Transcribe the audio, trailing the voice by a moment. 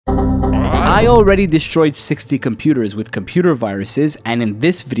I already destroyed 60 computers with computer viruses, and in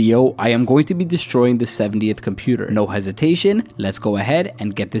this video, I am going to be destroying the 70th computer. No hesitation, let's go ahead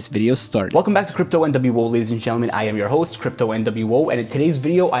and get this video started. Welcome back to Crypto NWO, ladies and gentlemen. I am your host, Crypto NWO, and in today's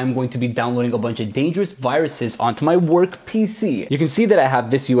video, I am going to be downloading a bunch of dangerous viruses onto my work PC. You can see that I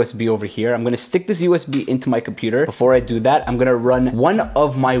have this USB over here. I'm going to stick this USB into my computer. Before I do that, I'm going to run one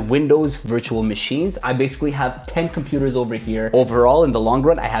of my Windows virtual machines. I basically have 10 computers over here. Overall, in the long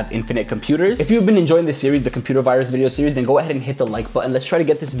run, I have infinite computers. If you've been enjoying this series, the computer virus video series, then go ahead and hit the like button. Let's try to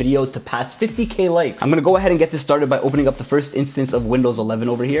get this video to pass 50k likes. I'm gonna go ahead and get this started by opening up the first instance of Windows 11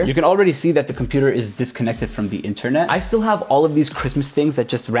 over here. You can already see that the computer is disconnected from the internet. I still have all of these Christmas things that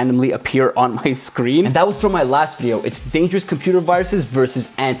just randomly appear on my screen. And that was from my last video. It's dangerous computer viruses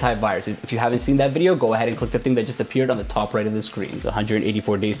versus antiviruses. If you haven't seen that video, go ahead and click the thing that just appeared on the top right of the screen.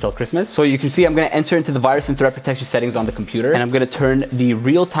 184 days till Christmas. So you can see I'm gonna enter into the virus and threat protection settings on the computer, and I'm gonna turn the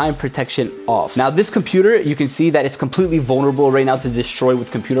real-time protection off. Now this computer, you can see that it's completely vulnerable right now to destroy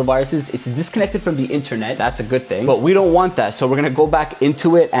with computer viruses. It's disconnected from the internet. That's a good thing, but we don't want that. So we're gonna go back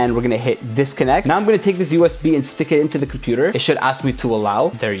into it and we're gonna hit disconnect. Now I'm gonna take this USB and stick it into the computer. It should ask me to allow.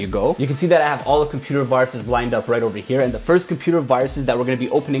 There you go. You can see that I have all the computer viruses lined up right over here. And the first computer viruses that we're gonna be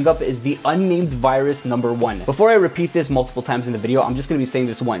opening up is the unnamed virus number 1. Before I repeat this multiple times in the video, I'm just gonna be saying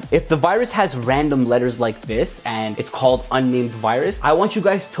this once. If the virus has random letters like this and it's called unnamed virus, I want you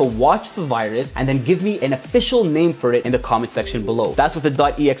guys to watch the virus and then give me an official name for it in the comment section below. That's what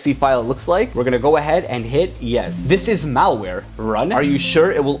the .exe file looks like. We're gonna go ahead and hit yes. This is malware. Run. Are you sure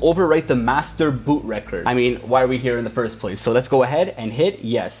it will overwrite the master boot record? I mean, why are we here in the first place? So let's go ahead and hit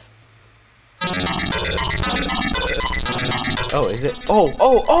yes. Oh, is it? Oh!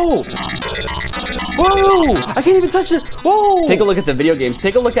 Whoa! I can't even touch it! Whoa! Take a look at the video games.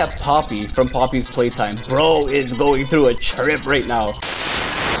 Take a look at Poppy from Poppy's Playtime. Bro is going through a trip right now.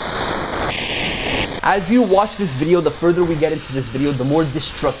 As you watch this video, the further we get into this video, the more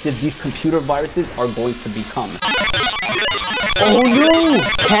destructive these computer viruses are going to become. Oh no!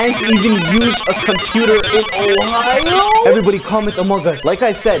 Can't even use a computer in Ohio? Everybody comment Among Us. Like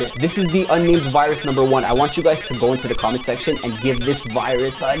I said, this is the unnamed virus number 1. I want you guys to go into the comment section and give this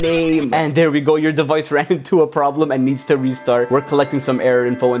virus a name. And there we go. Your device ran into a problem and needs to restart. We're collecting some error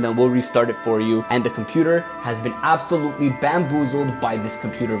info and then we'll restart it for you. And the computer has been absolutely bamboozled by this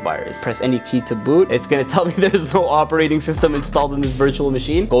computer virus. Press any key to boot. It's gonna tell me there's no operating system installed in this virtual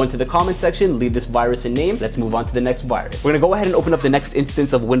machine. Go into the comment section, leave this virus a name. Let's move on to the next virus. We're gonna go ahead and open up the next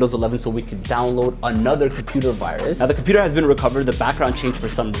instance of Windows 11 so we can download another computer virus. Now the computer has been recovered, the background changed for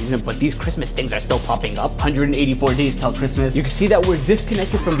some reason, but these Christmas things are still popping up. 184 days till Christmas. You can see that we're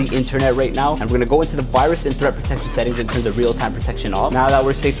disconnected from the internet right now, and we're gonna go into the virus and threat protection settings and turn the real-time protection off. Now that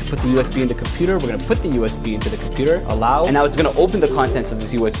we're safe to put the USB in the computer, we're gonna put the USB into the computer, allow, and now it's gonna open the contents of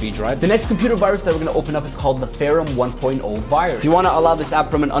this USB drive. The next computer virus that we're gonna open up is called the Ferrum 1.0 virus. Do you wanna allow this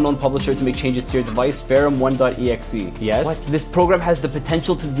app from an unknown publisher to make changes to your device? Ferrum1.exe. Yes. What? This program has the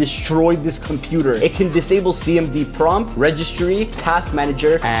potential to destroy this computer. It can disable CMD prompt, registry, task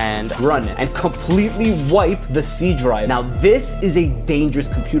manager, and run it, and completely wipe the C drive. Now this is a dangerous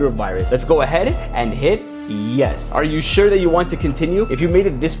computer virus. Let's go ahead and hit yes. Are you sure that you want to continue? If you made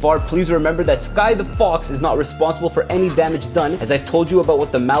it this far, please remember that Sky the Fox is not responsible for any damage done, as I've told you about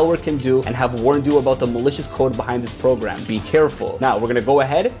what the malware can do and have warned you about the malicious code behind this program. Be careful. Now we're gonna go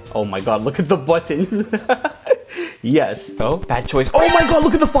ahead. Oh my god, look at the buttons. Yes. Oh, bad choice. Oh my god,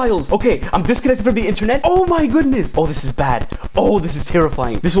 look at the files. Okay, I'm disconnected from the internet. Oh my goodness. Oh, this is bad. Oh, this is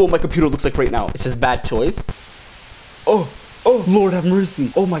terrifying. This is what my computer looks like right now. It says bad choice. Oh, Lord have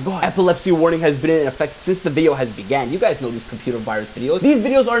mercy. Oh my god. Epilepsy warning has been in effect since the video has began. You guys know these computer virus videos. These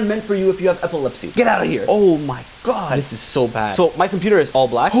videos aren't meant for you if you have epilepsy. Get out of here. Oh my god. This is so bad. So my computer is all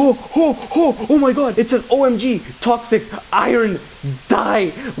black. Oh my god. It says OMG, toxic, iron,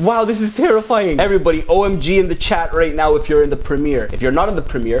 die. Wow, this is terrifying. Everybody, OMG in the chat right now if you're in the premiere. If you're not in the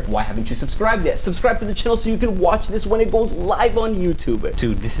premiere, why haven't you subscribed yet? Subscribe to the channel so you can watch this when it goes live on YouTube.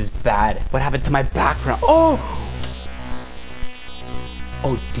 Dude, this is bad. What happened to my background?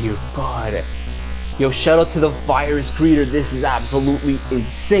 Oh dear god. Yo, shout out to the virus creator. This is absolutely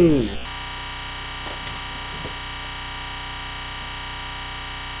insane.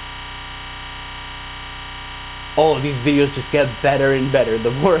 Oh, these videos just get better and better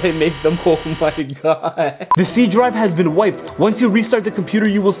the more I make them. Oh my god. The C drive has been wiped. Once you restart the computer,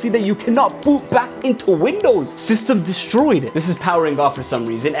 you will see that you cannot boot back into Windows. System destroyed. This is powering off for some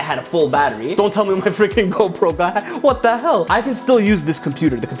reason. It had a full battery. Don't tell me my freaking GoPro guy. What the hell? I can still use this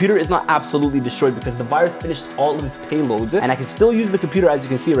computer. The computer is not absolutely destroyed because the virus finished all of its payloads, and I can still use the computer as you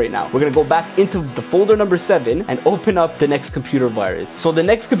can see right now. We're gonna go back into the folder number 7 and open up the next computer virus. So the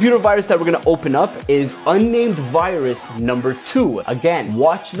next computer virus that we're gonna open up is unnamed virus number 2. Again,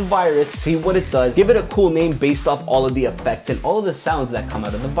 watch the virus, see what it does, give it a cool name based off all of the effects and all of the sounds that come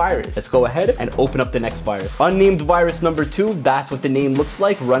out of the virus. Let's go ahead and open up the next virus. Unnamed virus number 2, that's what the name looks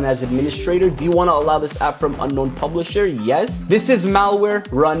like. Run as administrator. Do you want to allow this app from unknown publisher? Yes. This is malware.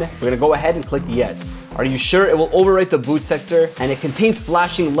 Run. We're gonna go ahead and click yes. Are you sure? It will overwrite the boot sector, and it contains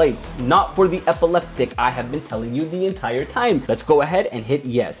flashing lights, not for the epileptic. I have been telling you the entire time. Let's go ahead and hit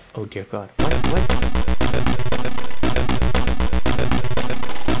yes. Oh dear God. What?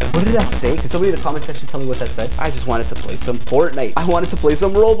 What did that say? Can somebody in the comment section tell me what that said? I just wanted to play some Fortnite. I wanted to play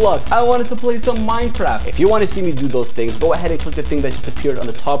some Roblox. I wanted to play some Minecraft. If you want to see me do those things, go ahead and click the thing that just appeared on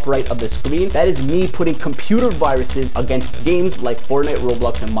the top right of the screen. That is me putting computer viruses against games like Fortnite,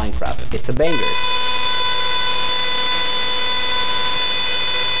 Roblox, and Minecraft. It's a banger.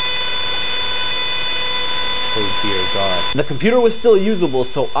 Oh dear God. The computer was still usable,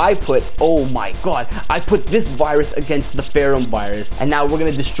 so I put, oh my God, I put this virus against the Ferrum virus, and now we're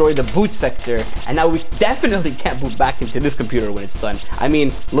gonna destroy the boot sector, and now we definitely can't boot back into this computer when it's done. I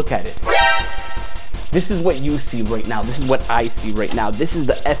mean, look at it. This is what you see right now. This is what I see right now. This is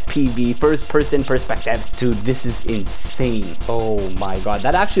the FPV, first person perspective. Dude, this is insane. Oh my God,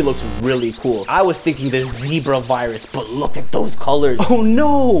 that actually looks really cool. I was thinking the zebra virus, but look at those colors. Oh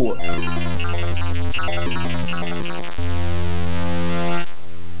no.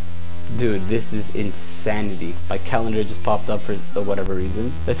 Dude, this is insanity. My calendar just popped up for whatever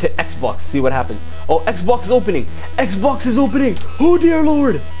reason. Let's hit Xbox, see what happens. Oh, Xbox is opening. Xbox is opening. Oh dear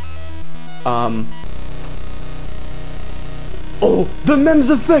Lord. Oh, the MEMS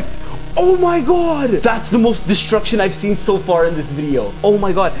effect. Oh my God. That's the most destruction I've seen so far in this video. Oh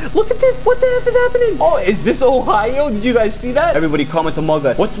my God. Look at this. What the F is happening? Oh, is this Ohio? Did you guys see that? Everybody comment among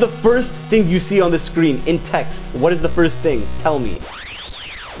us. What's the first thing you see on the screen in text? What is the first thing? Tell me.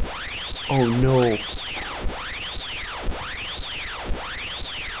 Oh no.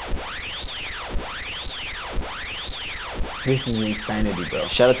 This is insanity, bro.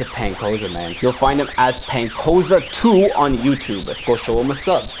 Shout out to Pankoza, man. You'll find him as Pankoza2 on YouTube. Go show him a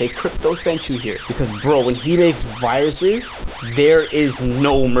sub. Say Crypto sent you here. Because, bro, when he makes viruses, there is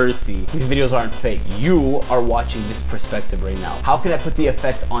no mercy. These videos aren't fake. You are watching this perspective right now. How can I put the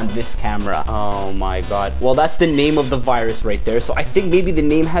effect on this camera? Oh my God. Well, that's the name of the virus right there. So I think maybe the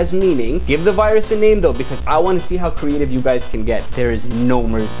name has meaning. Give the virus a name though, because I want to see how creative you guys can get. There is no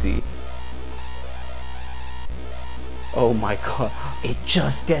mercy. Oh my God, it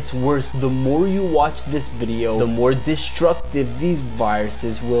just gets worse. The more you watch this video, the more destructive these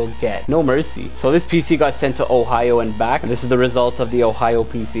viruses will get. No mercy. So this PC got sent to Ohio and back. And this is the result of the Ohio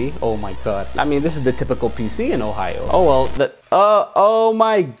PC. Oh my God. I mean, this is the typical PC in Ohio. Oh well, oh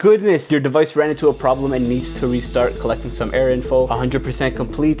my goodness. Your device ran into a problem and needs to restart. Collecting some error info. 100%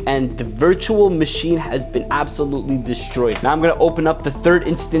 complete. And the virtual machine has been absolutely destroyed. Now I'm gonna open up the third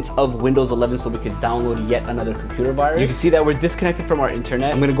instance of Windows 11 so we can download yet another computer virus. You can see that we're disconnected from our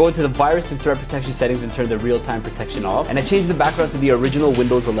internet. I'm gonna go into the virus and threat protection settings and turn the real-time protection off. And I changed the background to the original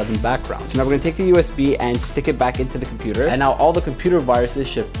Windows 11 background. So now we're gonna take the USB and stick it back into the computer. And now all the computer viruses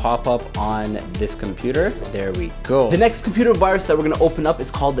should pop up on this computer. There we go. The next computer virus that we're gonna open up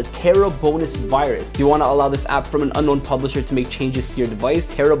is called the Terra Bonus virus. Do you wanna allow this app from an unknown publisher to make changes to your device?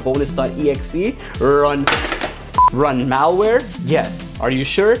 terrabonus.exe. Run malware? Yes. Are you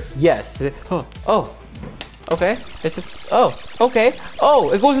sure? Yes. Oh. Okay, it's just, oh, okay.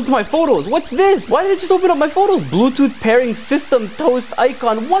 Oh, it goes into my photos. What's this? Why did it just open up my photos? Bluetooth pairing system toast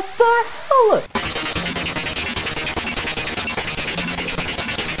icon. What the hell?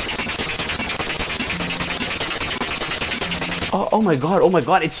 Oh my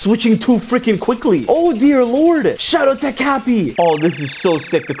God, it's switching too freaking quickly. Oh dear Lord. Shout out to Cappy. Oh, this is so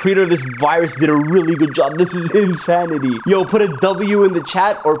sick. The creator of this virus did a really good job. This is insanity. Yo, put a W in the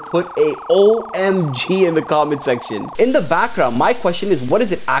chat or put a OMG in the comment section. In the background, my question is, what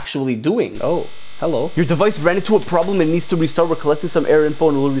is it actually doing? Oh. Hello. Your device ran into a problem and needs to restart. We're collecting some error info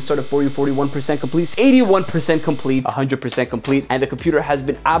and we'll restart it for you. 41% complete, 81% complete, 100% complete, and the computer has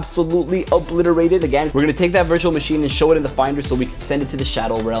been absolutely obliterated. Again, we're gonna take that virtual machine and show it in the Finder so we can send it to the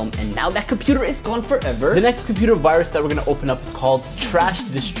Shadow Realm, and now that computer is gone forever. The next computer virus that we're gonna open up is called Trash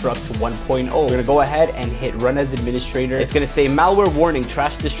Destruct 1.0. We're gonna go ahead and hit Run as Administrator. It's gonna say Malware Warning,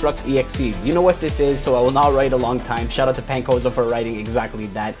 Trash Destruct EXE. You know what this is, so I will not write a long time. Shout out to Pankoza for writing exactly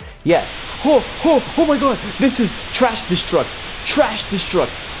that. Yes. Oh my god, this is Trash Destruct. Trash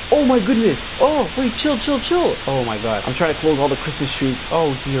Destruct. Oh my goodness. Oh, wait, chill. Oh my god. I'm trying to close all the Christmas trees.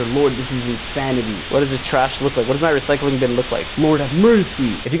 Oh dear Lord, this is insanity. What does the trash look like? What does my recycling bin look like? Lord have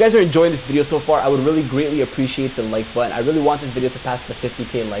mercy. If you guys are enjoying this video so far, I would really greatly appreciate the like button. I really want this video to pass the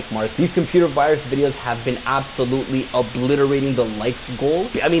 50K like mark. These computer virus videos have been absolutely obliterating the likes goal.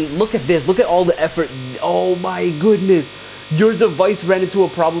 I mean, look at this. Look at all the effort. Oh my goodness. Your device ran into a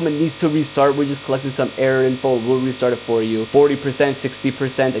problem and needs to restart. We're just collecting some error info. We'll restart it for you. 40%,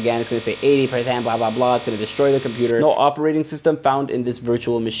 60%. Again, it's going to say 80%, blah, blah, blah. It's going to destroy the computer. No operating system found in this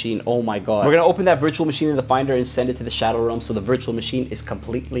virtual machine. Oh my god. We're going to open that virtual machine in the Finder and send it to the Shadow Realm so the virtual machine is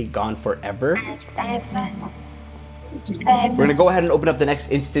completely gone forever. We're going to go ahead and open up the next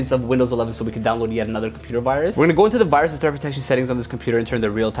instance of Windows 11 so we can download yet another computer virus. We're going to go into the virus and threat protection settings on this computer and turn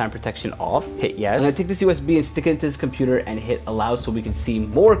the real-time protection off. Hit yes. I'm going to take this USB and stick it into this computer and hit allow so we can see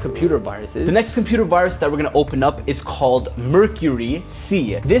more computer viruses. The next computer virus that we're going to open up is called Mercury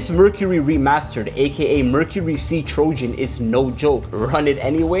C. This Mercury Remastered, aka Mercury C Trojan, is no joke. Run it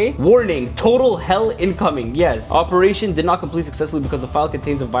anyway. Warning, total hell incoming. Yes. Operation did not complete successfully because the file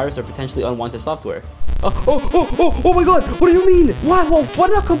contains a virus or potentially unwanted software. Oh my god, what do you mean? Why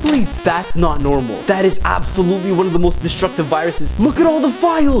not complete? That's not normal. That is absolutely one of the most destructive viruses. Look at all the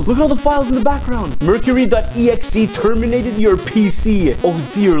files. Look at all the files in the background. Mercury.exe terminated your PC. Oh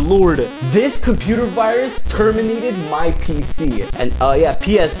dear Lord. This computer virus terminated my PC. And yeah,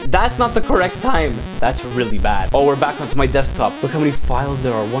 PS, that's not the correct time. That's really bad. Oh, we're back onto my desktop. Look how many files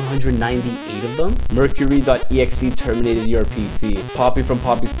there are, 198 of them. Mercury.exe terminated your PC. Poppy from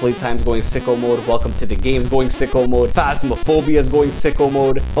Poppy's Playtime's going sicko mode. Welcome to the game's going sicko mode. Phasmophobia is going sicko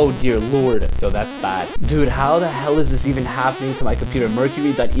mode. Oh dear Lord. Yo, that's bad. Dude, how the hell is this even happening to my computer?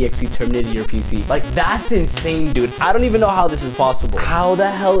 Mercury.exe terminated your PC. Like, that's insane, dude. I don't even know how this is possible. How the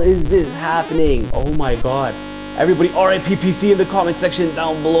hell is this happening? Oh my god. Everybody, RIP PC in the comment section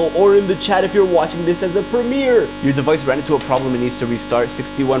down below or in the chat if you're watching this as a premiere. Your device ran into a problem and needs to restart.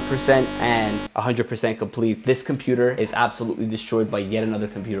 61% and 100% complete. This computer is absolutely destroyed by yet another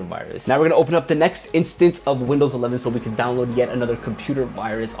computer virus. Now we're going to open up the next instance of Windows 11 so we can download yet another computer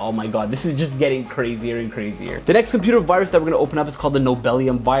virus. Oh my god, this is just getting crazier and crazier. The next computer virus that we're going to open up is called the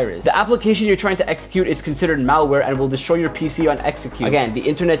Nobelium virus. The application you're trying to execute is considered malware and will destroy your PC on execute. Again, the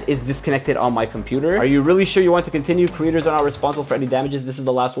internet is disconnected on my computer. Are you really sure you want to continue? Creators are not responsible for any damages. This is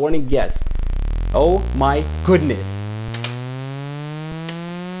the last warning. Yes. Oh my goodness.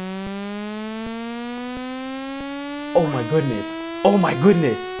 Oh my goodness. Oh my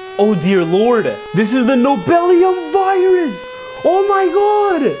goodness. Oh dear Lord. This is the Nobelium virus. Oh my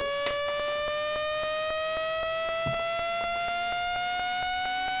god.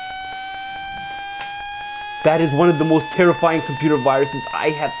 That is one of the most terrifying computer viruses I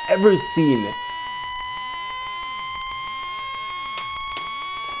have ever seen.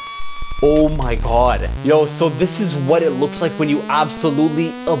 Oh my god. Yo, so this is what it looks like when you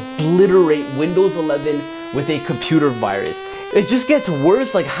absolutely obliterate Windows 11 with a computer virus. It just gets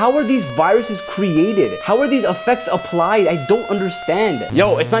worse. Like, how are these viruses created? How are these effects applied? I don't understand.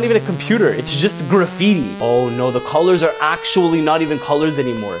 Yo, it's not even a computer. It's just graffiti. Oh no, the colors are actually not even colors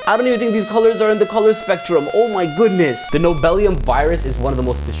anymore. I don't even think these colors are in the color spectrum. Oh my goodness. The Nobelium virus is one of the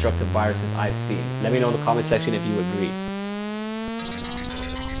most destructive viruses I've seen. Let me know in the comment section if you agree.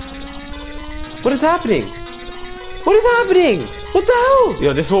 What is happening? What is happening? What the hell?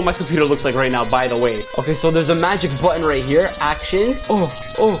 Yo, this is what my computer looks like right now, by the way. Okay, so there's a magic button right here. Actions.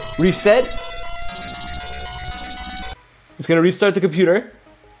 Oh, reset. It's gonna restart the computer.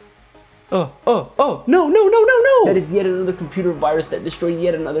 Oh, no. That is yet another computer virus that destroyed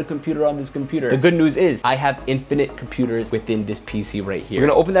yet another computer on this computer. The good news is I have infinite computers within this PC right here. We're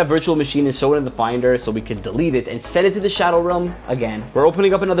gonna open that virtual machine and show it in the Finder so we can delete it and send it to the Shadow Realm again. We're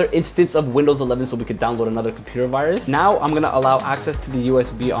opening up another instance of Windows 11 so we can download another computer virus. Now I'm gonna allow access to the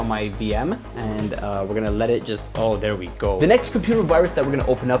USB on my VM and we're gonna let it just, oh, there we go. The next computer virus that we're gonna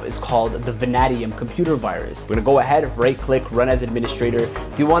open up is called the Vanadium computer virus. We're gonna go ahead, right click, run as administrator.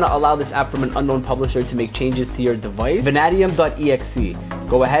 Do you wanna allow this app from an unknown publisher to make changes to your device? Vanadium.exe.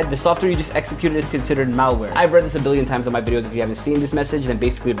 Go ahead. The software you just executed is considered malware. I've read this a billion times on my videos. If you haven't seen this message, then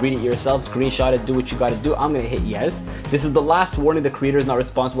basically read it yourself, screenshot it, do what you gotta do. I'm gonna hit yes. This is the last warning. The creator is not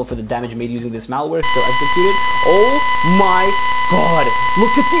responsible for the damage made using this malware. Still executed. Oh my god.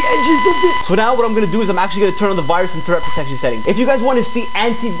 Look at the edges of it. So now what I'm gonna do is I'm actually gonna turn on the virus and threat protection settings. If you guys want to see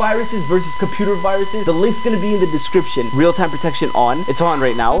antiviruses versus computer viruses, the link's gonna be in the description. Real-time protection on. It's on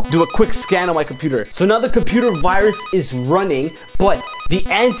right now. Do a quick scan on my computer. So now the computer virus is running, but the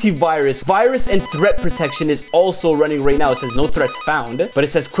antivirus, virus and threat protection is also running right now. It says no threats found, but it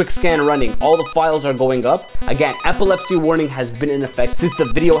says quick scan running. All the files are going up. Again, epilepsy warning has been in effect since the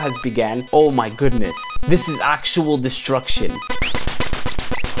video has began. Oh my goodness. This is actual destruction.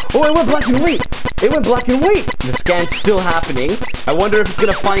 Oh, it went black and white. It went black and white. The scan's still happening. I wonder if it's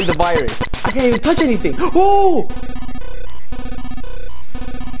gonna find the virus. I can't even touch anything. Oh!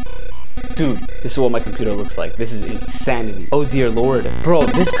 Dude, this is what my computer looks like. This is insanity. Oh dear lord. Bro,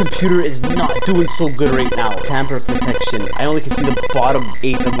 this computer is not doing so good right now. Tamper protection. I only can see the bottom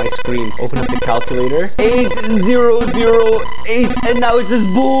 8 of my screen. Open up the calculator. 8008. And now it says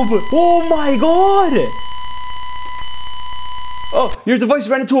boom. Oh my god. Oh, your device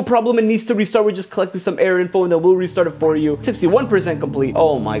ran into a problem and needs to restart. We just collected some error info and then we'll restart it for you. 61% complete.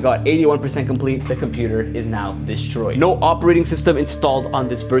 Oh my god, 81% complete. The computer is now destroyed. No operating system installed on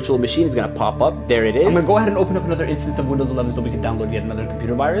this virtual machine is gonna pop up. There it is. I'm gonna go ahead and open up another instance of Windows 11 so we can download yet another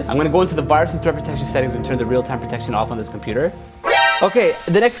computer virus. I'm gonna go into the virus and threat protection settings and turn the real-time protection off on this computer. Okay,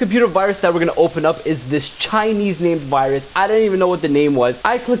 the next computer virus that we're gonna open up is this Chinese named virus. I don't even know what the name was.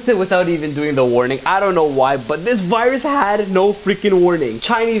 I clicked it without even doing the warning. I don't know why, but this virus had no freaking warning.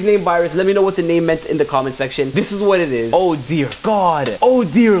 Chinese named virus. Let me know what the name meant in the comment section. This is what it is. Oh dear god. Oh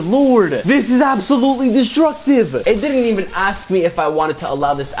dear lord. This is absolutely destructive. It didn't even ask me if I wanted to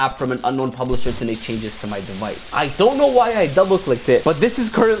allow this app from an unknown publisher to make changes to my device. I don't know why I double clicked it, but this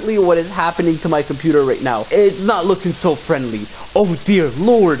is currently what is happening to my computer right now. It's not looking so friendly. Oh dear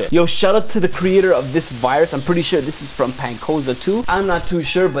lord. Yo, shout out to the creator of this virus. I'm pretty sure this is from Pancoza too. I'm not too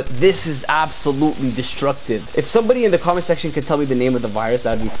sure, but this is absolutely destructive. If somebody in the comment section could tell me the name of the virus,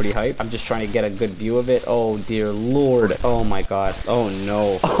 that'd be pretty hype. I'm just trying to get a good view of it. Oh dear lord. Oh my god. Oh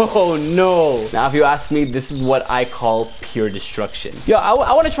no. Oh no. Now if you ask me, this is what I call pure destruction. Yo,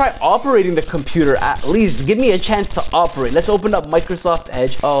 I want to try operating the computer at least. Give me a chance to operate. Let's open up Microsoft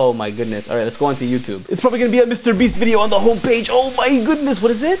Edge. Oh my goodness. All right, let's go onto YouTube. It's probably gonna be a Mr. Beast video on the homepage. Oh my goodness,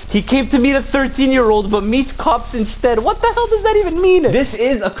 what is it? He came to meet a 13-year-old but meets cops instead. What the hell does that even mean? This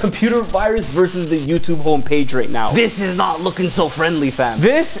is a computer virus versus the YouTube homepage right now. This is not looking so friendly, fam.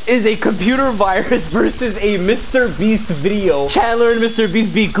 This is a computer virus versus a Mr. Beast video. Chandler and Mr.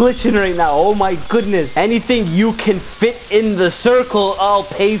 Beast be glitching right now. Oh my goodness. Anything you can fit in the circle, I'll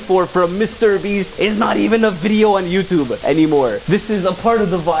pay for from Mr. Beast. Is not even a video on YouTube anymore. This is a part of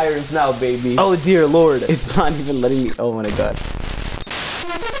the virus now, baby. Oh dear lord. It's not even letting me. Oh my god.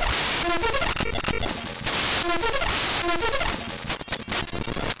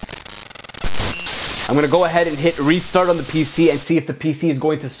 I'm gonna go ahead and hit restart on the PC and see if the PC is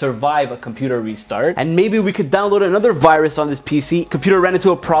going to survive a computer restart. And maybe we could download another virus on this PC. Computer ran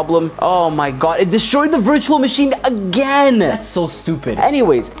into a problem. Oh my god, it destroyed the virtual machine again. That's so stupid.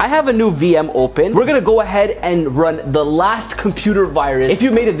 Anyways, I have a new VM open. We're gonna go ahead and run the last computer virus. If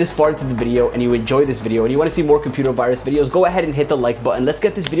you made it this far into the video and you enjoyed this video and you want to see more computer virus videos, go ahead and hit the like button. Let's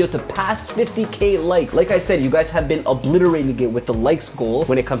get this video to past 50k likes. Like I said, you guys have been obliterating it with the likes goal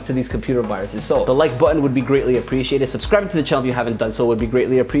when it comes to these computer viruses. So the like button would be greatly appreciated. Subscribe to the channel if you haven't done so would be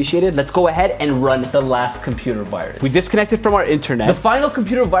greatly appreciated. Let's go ahead and run the last computer virus. We disconnected from our internet. The final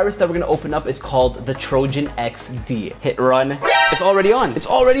computer virus that we're gonna open up is called the Trojan XD. Hit run. It's already on. It's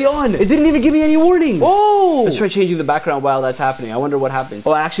already on. It didn't even give me any warning. Oh! Let's try changing the background while that's happening. I wonder what happens.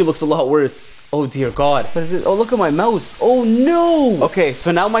 Oh, it actually looks a lot worse. Oh dear god. What is this? Oh, look at my mouse. Oh no. Okay,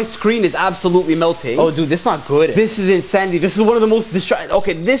 so now my screen is absolutely melting. Oh dude, this is not good. This is insanity. This is one of the most distracting.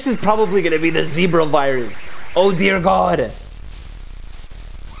 Okay, this is probably gonna be the zebra virus. Oh dear god.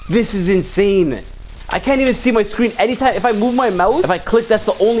 This is insane. I can't even see my screen. Anytime, if I move my mouse, if I click, that's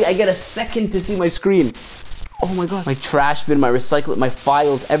the only, I get a second to see my screen. Oh my god. My trash bin, my recycle, my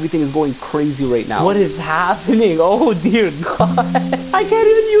files, everything is going crazy right now. What is happening? Oh dear god. I can't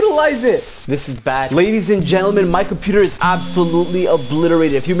even utilize it. This is bad. Ladies and gentlemen, my computer is absolutely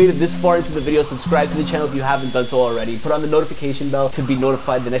obliterated. If you made it this far into the video, subscribe to the channel if you haven't done so already. Put on the notification bell to be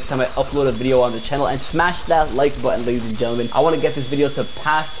notified the next time I upload a video on the channel, and smash that like button, ladies and gentlemen. I want to get this video to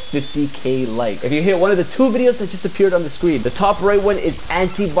past 50k likes. If you hit one of the two videos that just appeared on the screen, the top right one is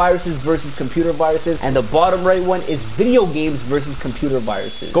antiviruses versus computer viruses, and the bottom right right one is video games versus computer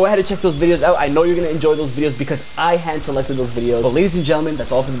viruses. Go ahead and check those videos out. I know you're gonna enjoy those videos because I hand selected those videos. But ladies and gentlemen,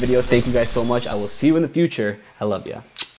 that's all for the video. Thank you guys so much. I will see you in the future. I love ya.